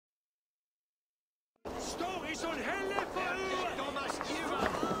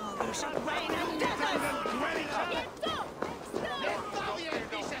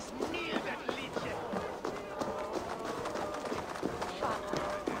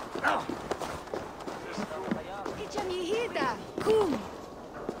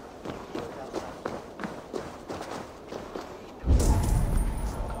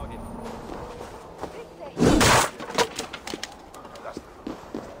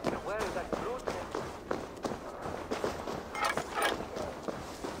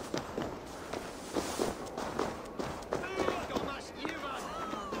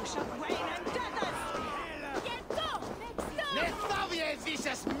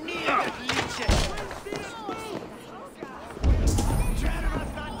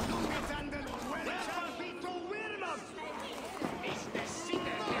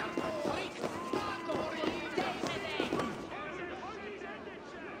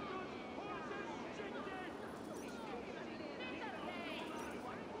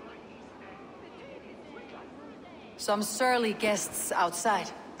Some surly guests outside.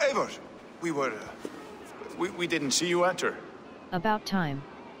 Eivor, we didn't see you enter. About time.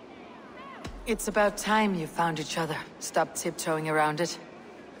 It's about time you found each other. Stop tiptoeing around it.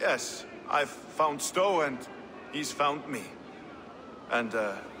 Yes, I've found Stowe and he's found me. And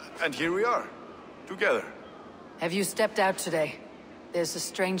here we are, together. Have you stepped out today? There's a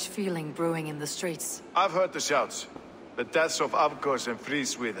strange feeling brewing in the streets. I've heard the shouts. The deaths of Avgos and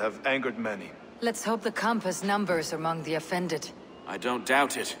Friswith have angered many. Let's hope the compass numbers among the offended. I don't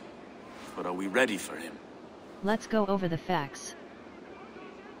doubt it. But are we ready for him? Let's go over the facts.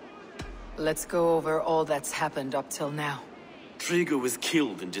 Let's go over all that's happened up till now. Trigger was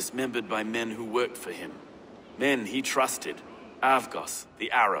killed and dismembered by men who worked for him. Men he trusted. Avgos,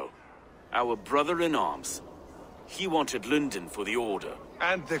 the Arrow. Our brother-in-arms. He wanted London for the Order.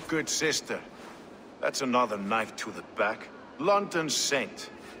 And the good sister. That's another knife to the back. London's saint.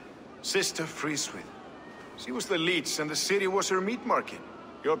 Sister Friswith. She was the leech and the city was her meat market.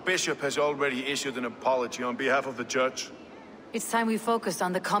 Your bishop has already issued an apology on behalf of the church. It's time we focus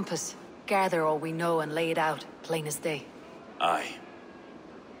on the compass. Gather all we know and lay it out, plain as day. Aye.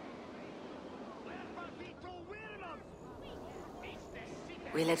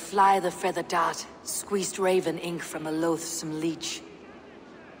 We let fly the feather dart, squeezed raven ink from a loathsome leech.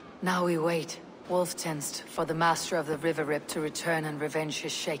 Now we wait, wolf-tensed, for the master of the River Rip to return and revenge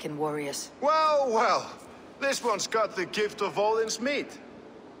his shaken warriors. Well, well. This one's got the gift of Odin's meat.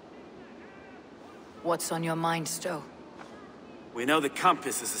 What's on your mind, Stowe? We know the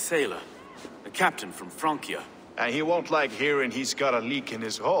Compass is a sailor. A captain from Francia. And he won't like hearing he's got a leak in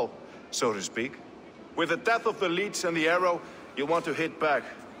his hull, so to speak. With the death of the leech and the Arrow, you want to hit back.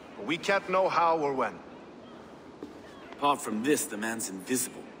 But we can't know how or when. Apart from this, the man's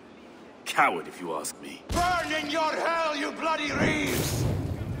invisible. Coward, if you ask me. Burn in your hell, you bloody reeves!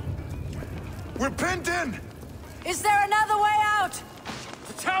 We're pinned in! Is there another way out?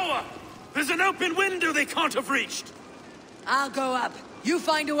 The tower! There's an open window they can't have reached! I'll go up. You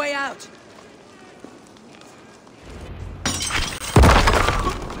find a way out.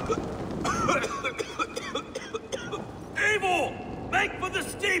 Eivor! Make for the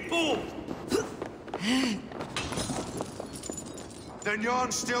steeple! The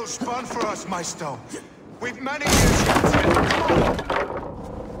yarn's still spun for us, my Stowe. We've many years yet.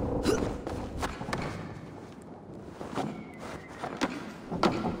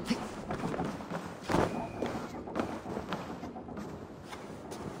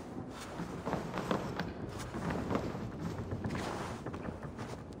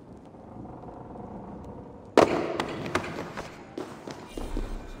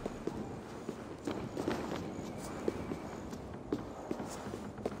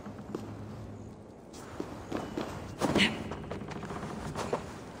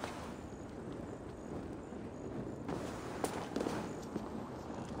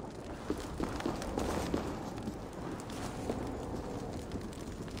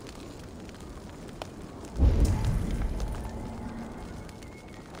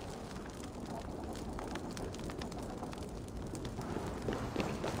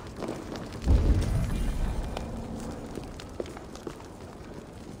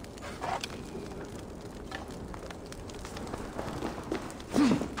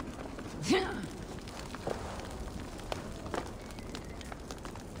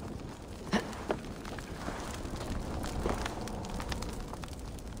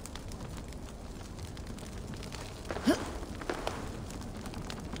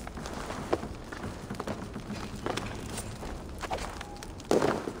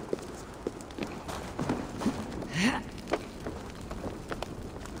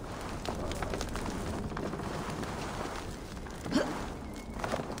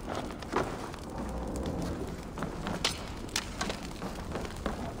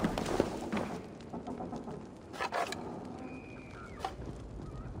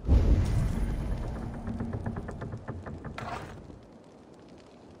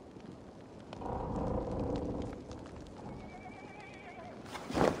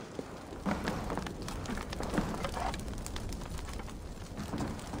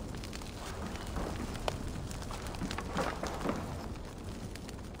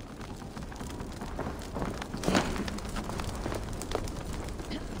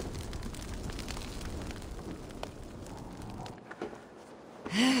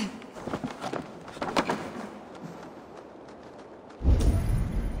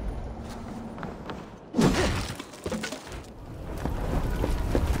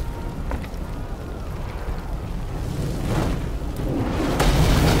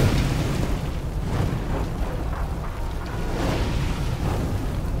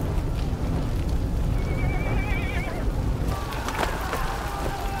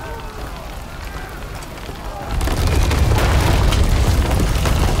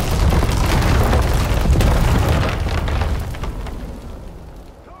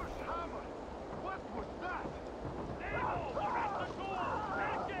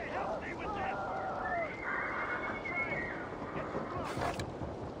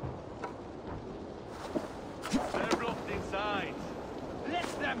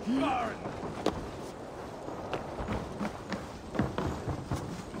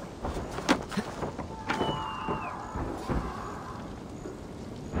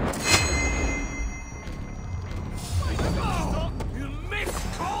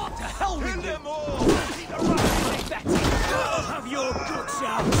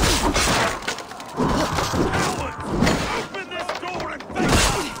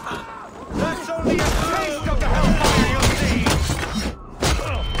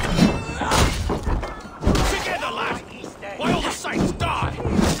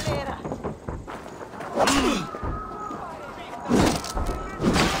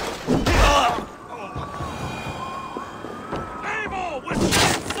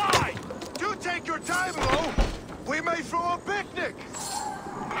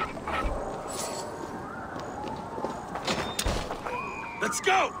 Let's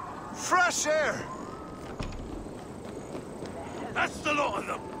go! Fresh air! That's the lot of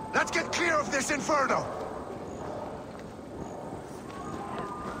them! Let's get clear of this inferno!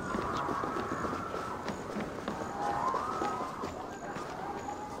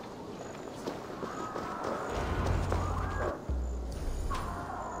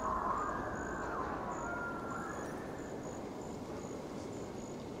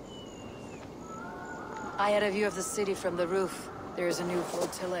 I had a view of the city from the roof. There is a new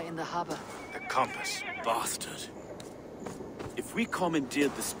flotilla in the harbor. The compass. Bastard. If we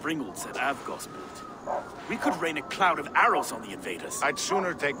commandeered the springles that Avgos built, we could rain a cloud of arrows on the invaders. I'd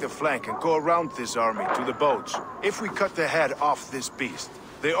sooner take the flank and go around this army to the boats. If we cut the head off this beast,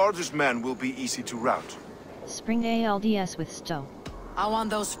 the Order's men will be easy to rout. Spring ALDS with Stowe. I want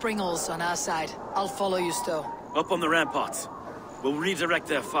those springles on our side. I'll follow you, Stowe. Up on the ramparts. We'll redirect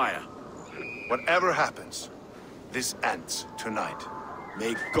their fire. Whatever happens, this ends tonight.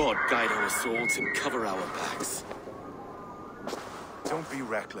 May God guide our swords and cover our backs. Don't be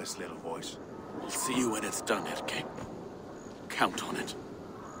reckless, little voice. We'll see you when it's done, Erke. Count on it.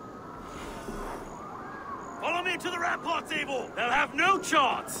 Follow me to the ramparts, Abel! They'll have no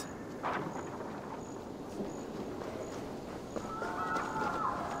chance!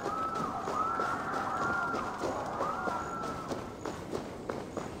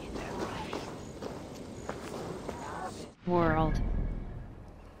 World.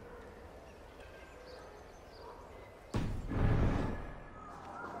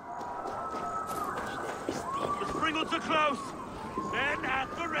 The springles are close! Men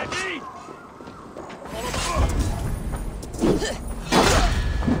at the ready!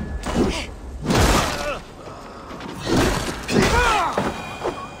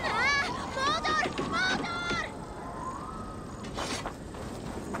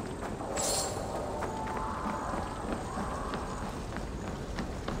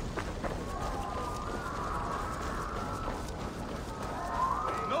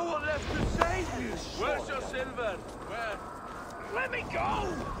 Where's your silver? Where? Let me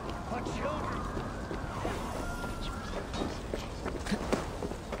go! My children!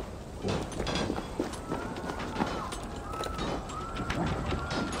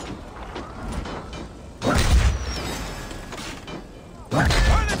 Burn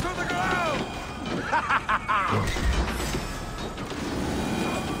it to the ground!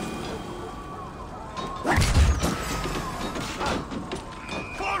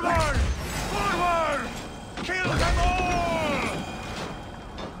 Forward! Forward! Kill them all!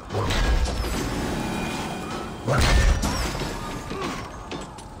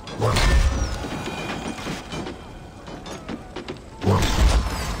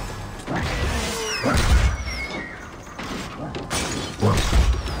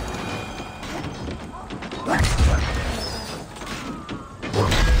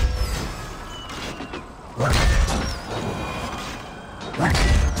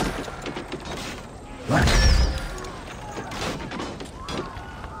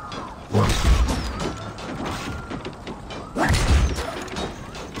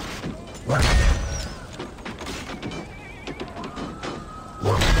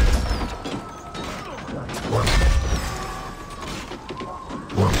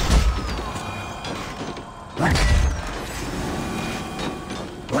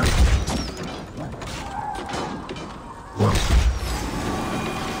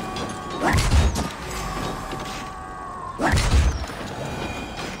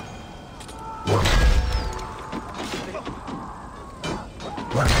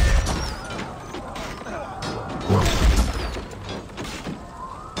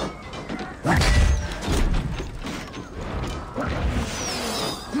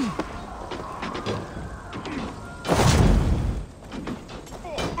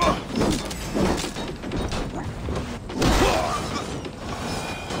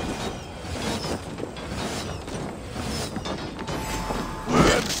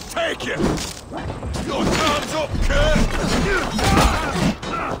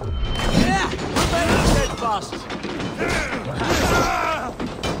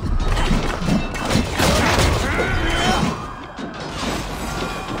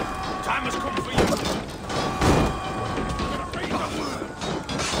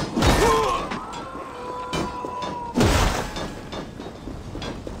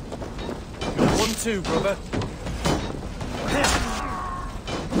 too, brother.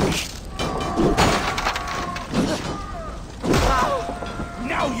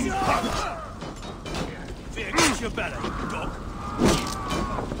 Now you punch! Fear gets your belly, dog.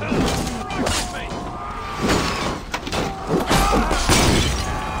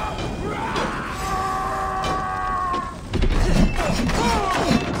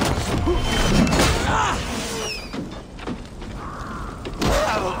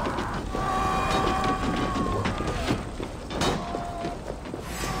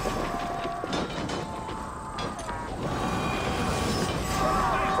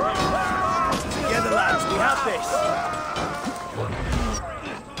 Together, lads, we have this.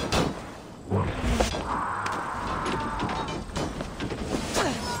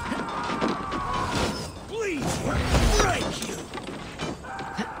 Please, break you.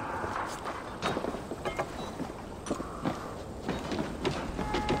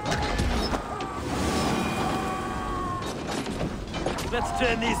 Let's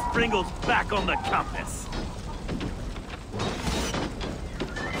turn these Pringles back on the compass.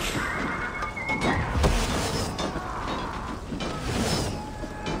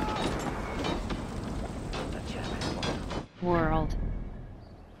 World.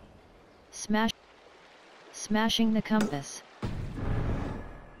 Smashing the compass.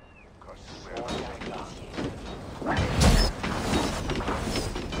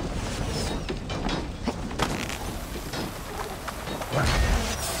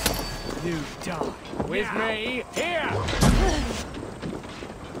 You die with me here!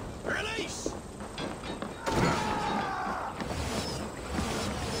 Release!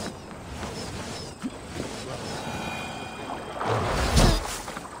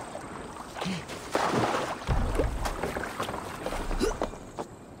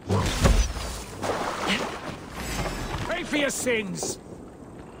 Pay for your sins!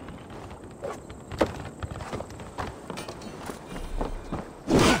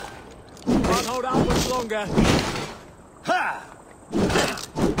 Can't hold out much longer. Ha!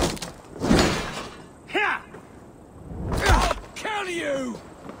 Ha! I'll kill you!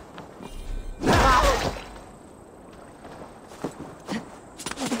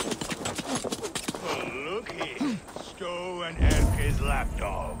 Look here, Stow and Elke's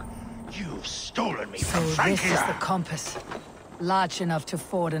lapdog. You've stolen me So from this is the Francia. compass. Large enough to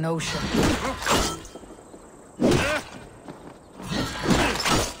ford an ocean.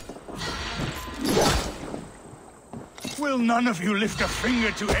 Will none of you lift a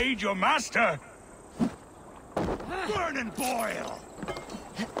finger to aid your master? Burn and boil!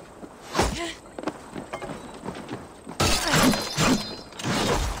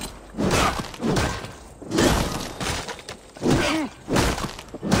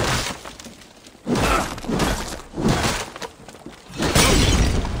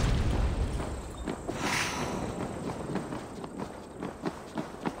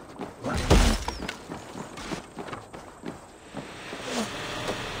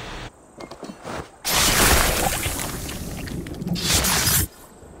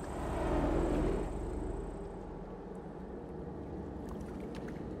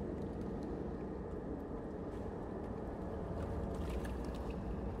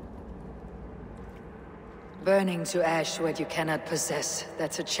 Burning to ash what you cannot possess.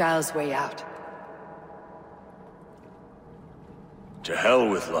 That's a child's way out. To hell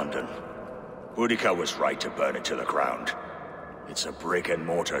with London. Boudica was right to burn it to the ground. It's a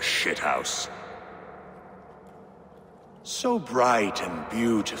brick-and-mortar shithouse. So bright and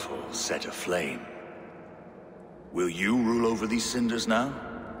beautiful, set aflame. Will you rule over these cinders now?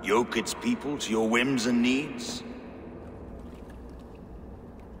 Yoke its people to your whims and needs?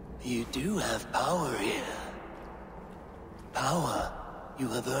 You do have power here. Power you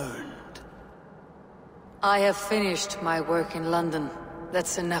have earned. I have finished my work in London.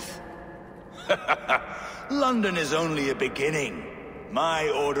 That's enough. London is only a beginning. My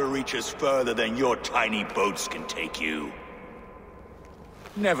order reaches further than your tiny boats can take you.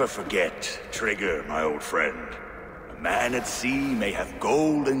 Never forget, Trigger, my old friend. A man at sea may have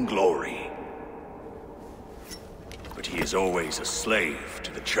gold and glory, but he is always a slave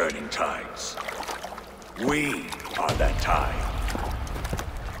to the churning tides. We are that tide.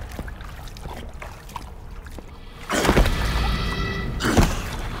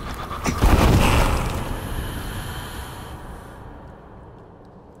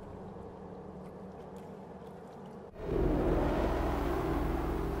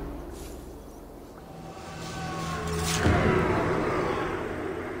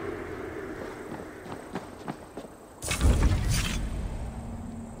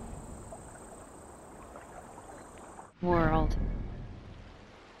 World.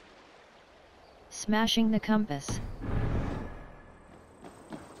 Smashing the compass.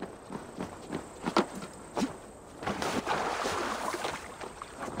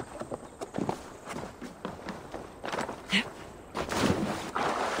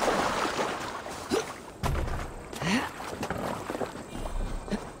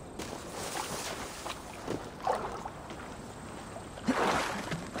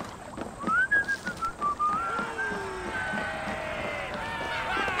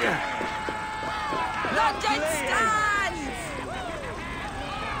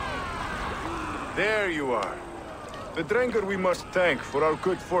 There you are. The Drenker we must thank for our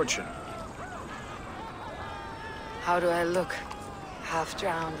good fortune. How do I look? Half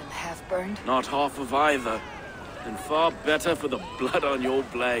drowned and half burned? Not half of either. And far better for the blood on your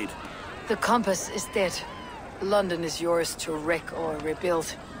blade. The compass is dead. London is yours to wreck or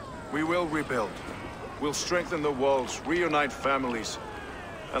rebuild. We will rebuild. We'll strengthen the walls, reunite families,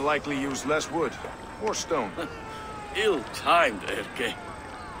 and likely use less wood or stone. Ill-timed, Erke.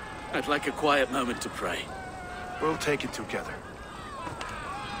 I'd like a quiet moment to pray. We'll take it together.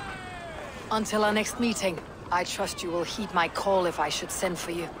 Until our next meeting, I trust you will heed my call if I should send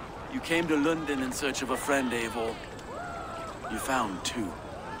for you. You came to London in search of a friend, Eivor. You found two.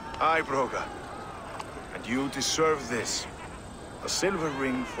 Aye, Broga. And you deserve this. A silver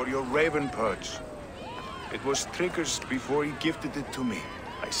ring for your raven perch. It was Trigger's before he gifted it to me.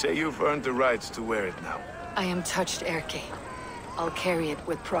 I say you've earned the rights to wear it now. I am touched, Erke. I'll carry it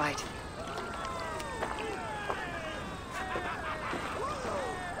with pride.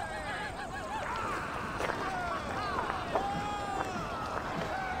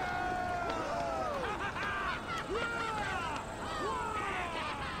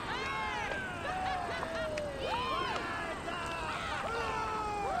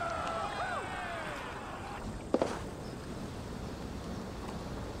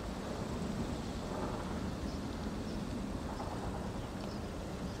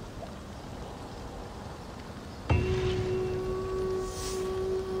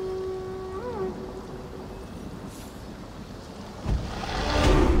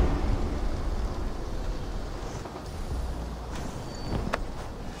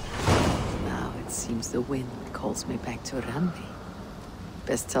 Seems the wind calls me back to Randi.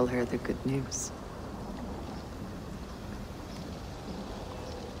 Best tell her the good news.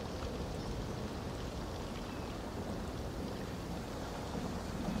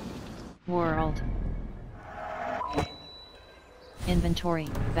 World. Inventory,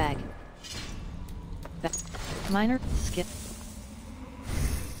 bag. Minor, skip.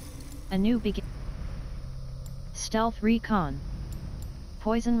 A new begin. Stealth recon.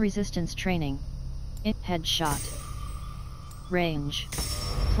 Poison resistance training. Headshot. Range.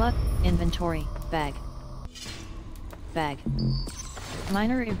 Pluck. Inventory. Bag. Bag.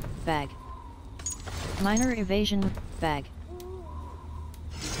 Bag. Minor evasion. Bag.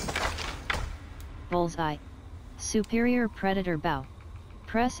 Bullseye. Superior predator bow.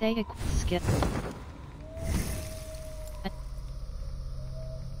 Press A. Skip.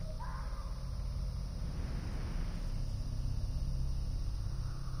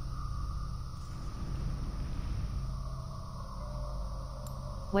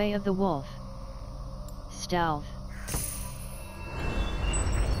 Way of the Wolf. Stealth.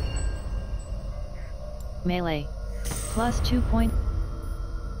 Melee. +2 point.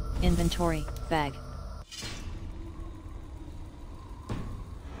 Inventory, bag.